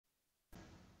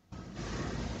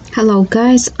Hello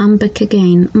guys, I'm back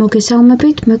again.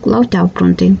 მოგესალმებით, მე კვლავ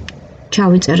დავბრუნდი.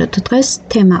 ჩავიწეროთ დღეს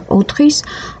თემა 4-ის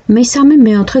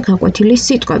მესამე-მეოთხე გაკვეთილის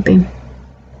სიტყვები.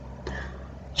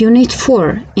 Unit 4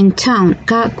 in town.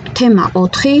 თემა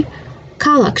 4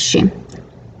 ქალაქში.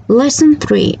 Lesson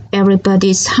 3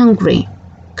 everybody's hungry.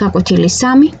 გაკვეთილი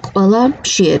 3 ყველა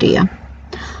მშიერია.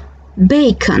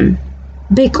 Bacon.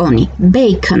 ბეკონი,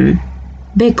 bacon.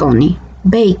 ბეკონი,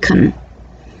 bacon.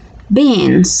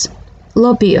 Beans.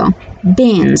 Lobio,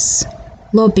 beans,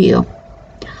 lobio.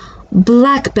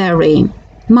 Blackberry,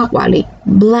 მაყვალი,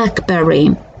 blackberry,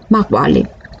 მაყვალი.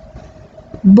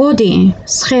 Body,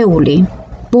 სხეული,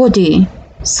 body,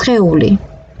 სხეული.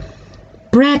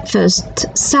 Breakfast,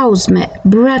 საუზმე,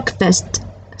 breakfast,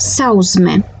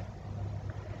 საუზმე.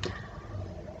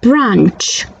 Brunch,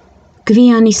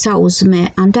 გვიანი საუზმე,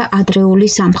 ანდა ადრეული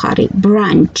სამხარი,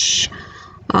 brunch,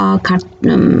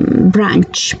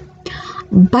 brunch.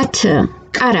 Butter,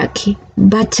 კარაქი,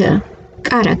 butter,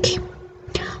 კარაქი.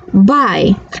 Buy,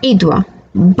 ყიდვა,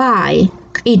 buy,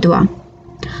 ყიდვა.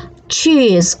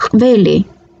 Cheese, ყველი,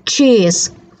 cheese,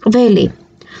 ყველი.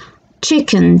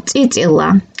 Chicken, წიწილა,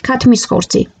 ქათმის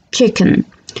ხორცი, chicken.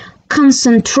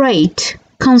 Concentrate,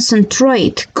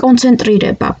 concentrate,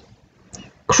 კონცენტრირება.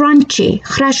 Crunchy,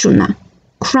 ხრაშუნა,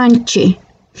 crunchy.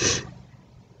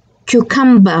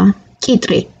 Cucumber,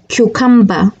 კიტრი,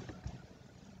 cucumber.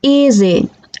 Easy,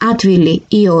 advili,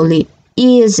 ioli,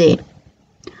 easy.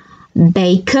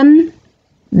 Bacon,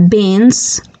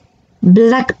 beans,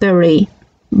 blackberry,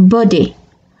 body.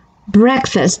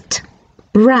 Breakfast,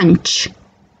 brunch,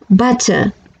 butter,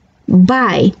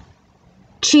 buy.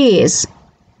 Cheese,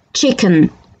 chicken,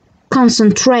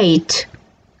 concentrate.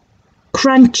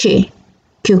 Crunchy,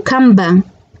 cucumber,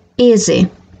 easy.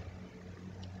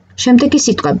 შემდეგი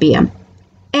სიტყვებია.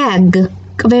 Egg,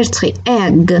 კვერცხი,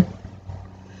 egg.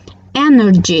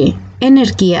 Energy,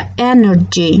 energia,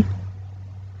 energy.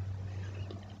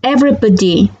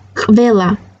 Everybody, ყველა,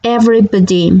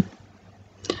 everybody.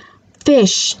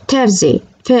 Fish, თევზი,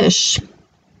 fish.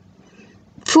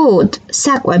 Food,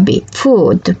 საკვები,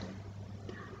 food.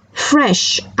 Fresh,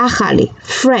 ახალი,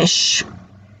 fresh.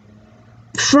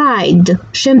 Fried,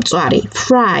 შემწვარი,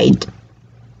 fried.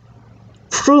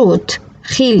 Fruit,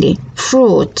 ხილი,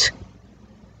 fruit.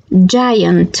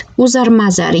 Giant,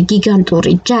 უზარმაზარი,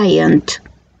 გიგანტური, giant.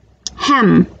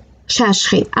 Ham,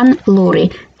 შაშხი, ან ლური,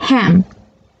 ham.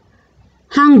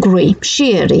 Hungry,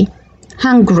 მშიერი,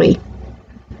 hungry.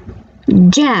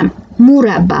 Jam,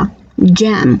 მურაბა,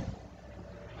 jam.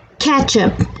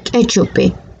 Ketchup, კეჩუპი.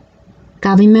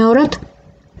 გავიმეოროთ.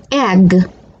 Egg,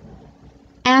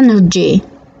 energy.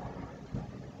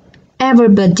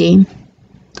 Everybody.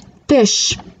 Fish,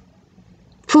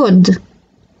 food.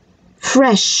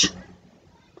 Fresh,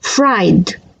 fried,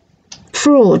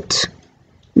 fruit,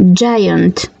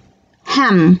 giant,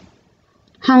 ham,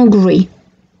 hungry,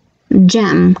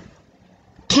 jam,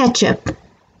 ketchup.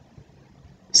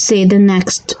 Say the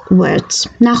next words.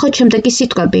 ნახოთ შემდეგი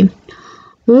სიტყვები.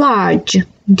 Large,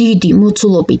 დიდი,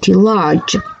 მოცულობითი,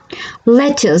 large.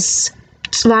 Lettuce,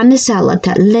 მწვანე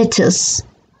სალათა, lettuce.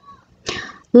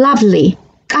 Lovely,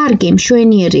 კარგი,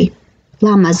 მშვენიერი,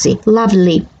 ლამაზი,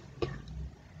 lovely.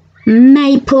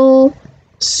 Maple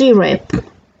syrup,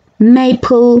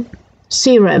 maple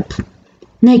syrup.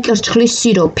 ნეკერჩხლის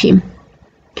სიროფი.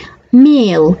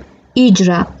 Meal,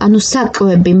 იჯრა, ანუ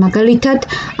საკვები, მაგალითად,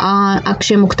 აქ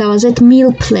შემოგთავაზეთ meal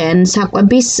plan,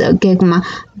 საკვების გეგმა.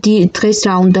 დღეს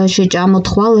რა უნდა შეჭამოთ,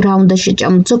 ხვალ რა უნდა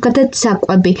შეჭამოთ, ზოგადად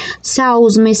საკვები,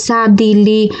 საუზმე,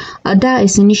 სადილი და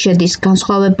ესენი შედის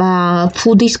განსხვავება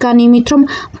ფუდისგან იმით, რომ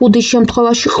ფუდის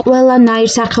შემთხვევაში ყველანაირ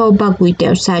სახეობა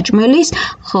გვიდევს საჭმელის,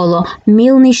 ხოლო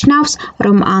meal ნიშნავს,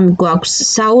 რომ ან გვაქვს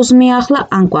საუზმე ახლა,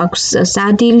 ან გვაქვს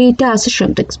სადილი და ასე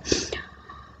შემდეგ.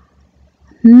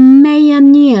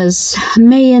 Mayonnaise,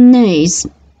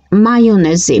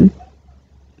 მაიონეზი.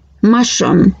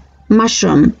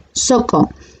 Mushroom, სოკო.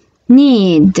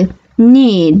 Need,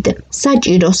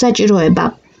 საჭიროება.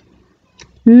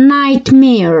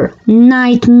 Nightmare,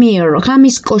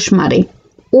 ღამის კოშმარი.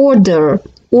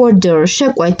 Order,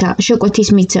 შეკვეთის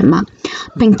მიცემა.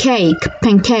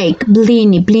 Pancake,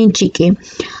 ბლინჩიკი.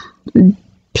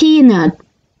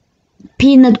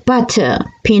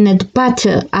 Peanut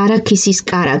butter, არაქისის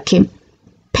კარაქი.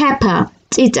 Pepper,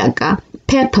 წიწაკა,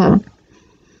 pepper.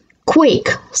 Quick,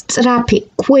 სწრაფი,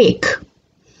 quick.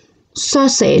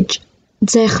 Sausage,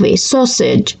 ძეხვი,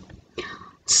 sausage.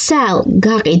 Sell,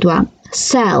 გაყიდვა,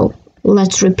 sell.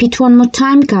 Let's repeat one more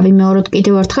time. გავიმეოროთ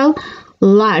კიდევ ერთხელ.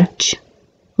 Large,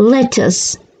 lettuce,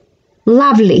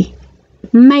 lovely,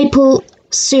 maple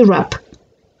syrup,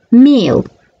 meal,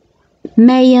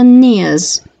 mayonnaise,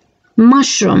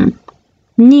 mushroom,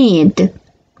 need,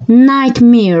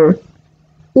 nightmare,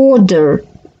 order,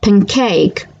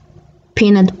 pancake,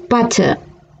 peanut butter,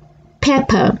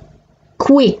 pepper,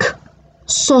 quick,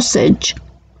 sausage,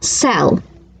 sell.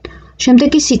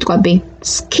 შემდეგი სიტყვები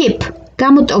skip,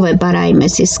 გამოტოვება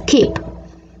რაიმესი, skip.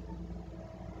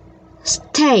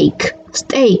 Steak,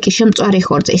 steak, შემწვარი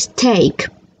ხორცი, steak.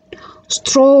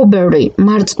 Strawberry,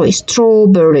 მარწყვი,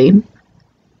 strawberry.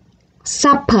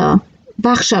 Supper,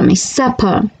 ბახშამი,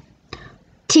 supper.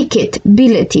 Ticket,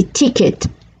 ბილეთი, ticket.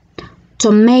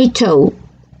 Tomato,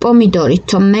 pomidori,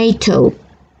 tomato.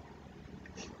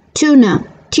 Tuna,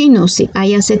 tinusი, აი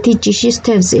ასეთი ჯიშის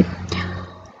თევზი.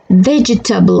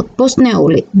 Vegetable,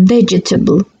 ბოსტნეული,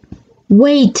 vegetable.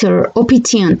 Waiter,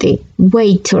 ოფიციანტი,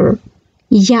 waiter.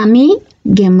 Yummy,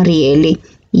 გემრიელი.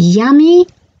 Yummy,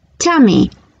 tummy.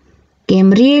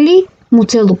 გემრიელი,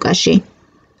 მუცელუკაში.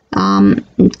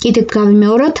 კიდევ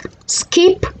გავიმეოროთ.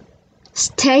 Skip,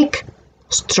 steak,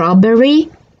 strawberry,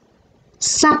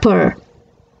 supper,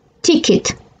 ticket,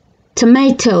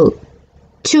 tomato,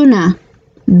 tuna,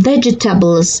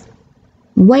 vegetables,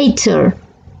 waiter,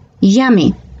 yummy.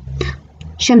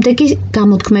 შემდეგი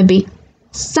გამოთქმები.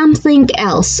 Something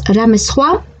else, რამე სხვა,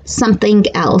 something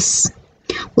else.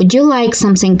 Would you like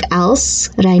something else?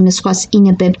 რაიმე სხვას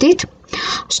ინებებდით?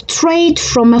 Straight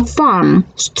from a farm,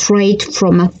 straight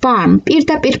from a farm.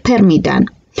 პირდაპირ ფერმიდან.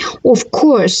 Of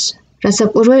course,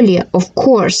 რასაკვირველია, of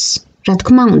course, რა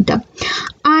თქმა უნდა.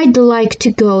 I'd like to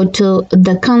go to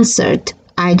the concert.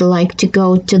 I'd like to go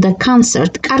to the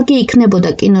concert. კარგი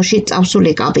იქნებოდა კინოში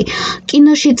წავსულიყავი.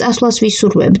 კინოში წასვლას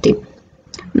ვისურვებდი.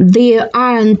 There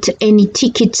aren't any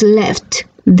tickets left.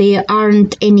 There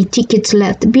aren't any tickets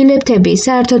left. ბილეთები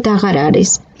საერთოდ აღარ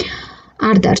არის.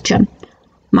 არ დარჩა.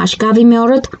 მაშ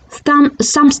გავიმეოროთ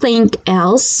something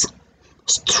else.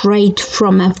 Straight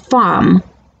from a farm.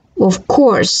 Of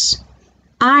course.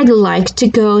 I'd like to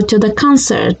go to the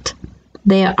concert.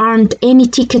 There aren't any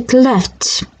tickets left.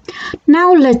 Now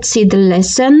let's see the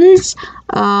lessons.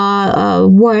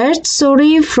 Words,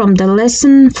 from the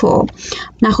lesson 4.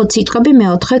 ნახოთ სიტყვები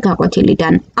მეოთხე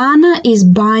გაკვეთილიდან. Anna is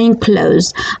buying clothes.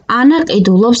 Anna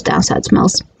ყიდულობს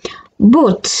ტანსაცმელს.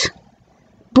 Boot,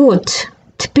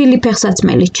 თბილი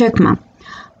ფეხსაცმელი, ჩეკმა.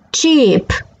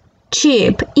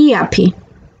 Cheap, იაფი.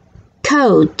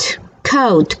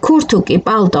 Coat, ქურთუკი,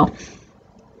 პალტო.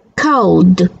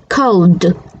 Cold,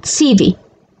 ცივი.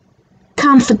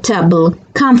 Comfortable,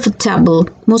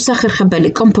 მოსახერხებელი,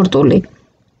 კომფორტული.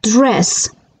 Dress,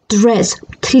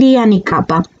 თლიანი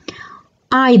კაბა.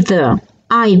 Either,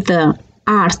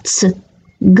 arts.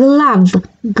 Glove,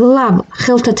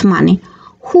 ხელთათმანი.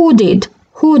 Hooded,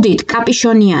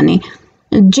 კაპიშონიანი.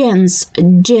 Jeans,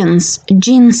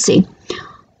 ჯინსი.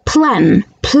 Plan,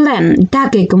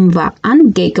 დაგეგმვა ან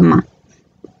გეგმა.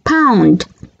 Pound,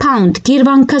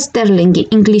 გირვანქა სტერლინგი,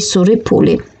 ინგლისური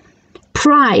ფული.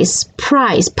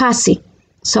 Price, ფასი.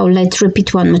 So let's repeat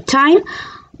one more time.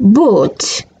 Boot,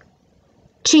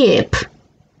 cheap.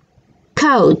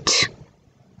 Coat,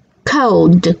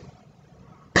 cold.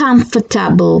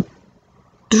 Comfortable.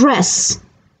 Dress,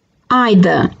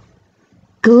 either.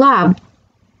 Glove,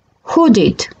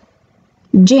 hooded.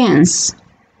 Jeans,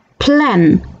 plan.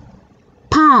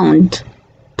 Pound,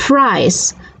 price.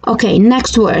 Okay,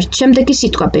 next word. შემდეგი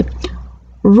სიტყვები.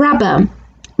 Rubber,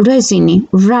 რეზინი,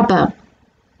 rubber.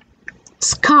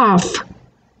 Scarf,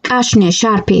 კაშნე,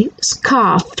 შარფი,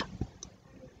 scarf.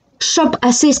 Shop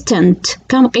assistant,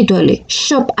 გამყიდველი,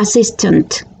 shop assistant.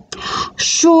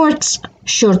 Shorts,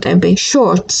 შორტები,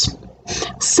 shorts.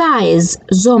 Size,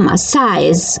 ზომა,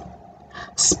 size.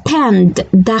 Spend,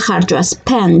 დახარჯვა,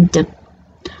 spend.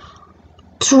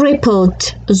 Tripled,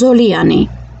 ზოლიანი.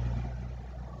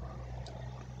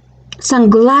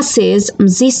 Sunglasses,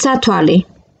 მზის სათვალი.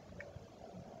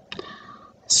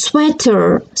 Sweater,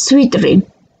 სვიტრი.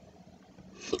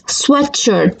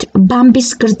 Sweatshirt, ბამბის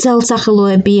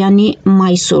გრძელსახელოებიანი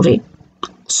მაისური.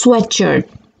 Sweatshirt.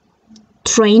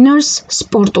 Trainers,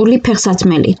 სპორტული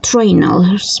ფეხსაცმელი.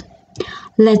 Trainers.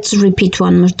 Let's repeat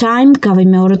one more time.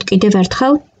 გავიმეოროთ კიდევ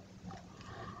ერთხელ.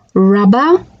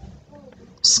 Rubber,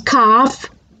 scarf,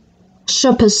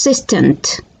 shop assistant.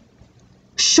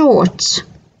 Shorts,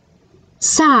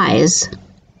 size,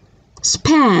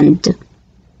 spend.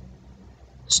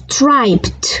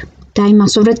 Striped,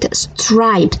 დაიმასურეთ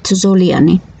striped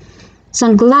ზოლიანი.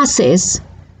 Sunglasses,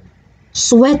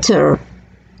 sweater,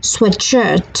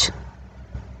 sweatshirt,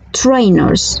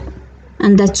 trainers.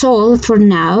 And that's all for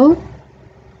now.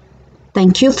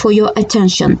 Thank you for your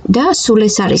attention. და სულ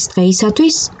ეს არის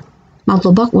დღეისათვის.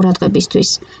 მადლობა ყურადღებისთვის.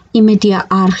 იმედია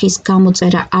არხის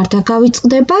გამოწერა არ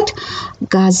დაგავიწყდებათ,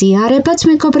 გაზიარებაც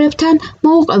მეგობრებთან,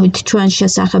 მოუყევით ჩვენ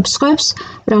შესახებ სხვებს,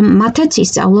 რომ მათაც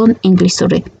ისწავლონ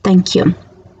ინგლისური. Thank you.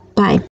 Bye.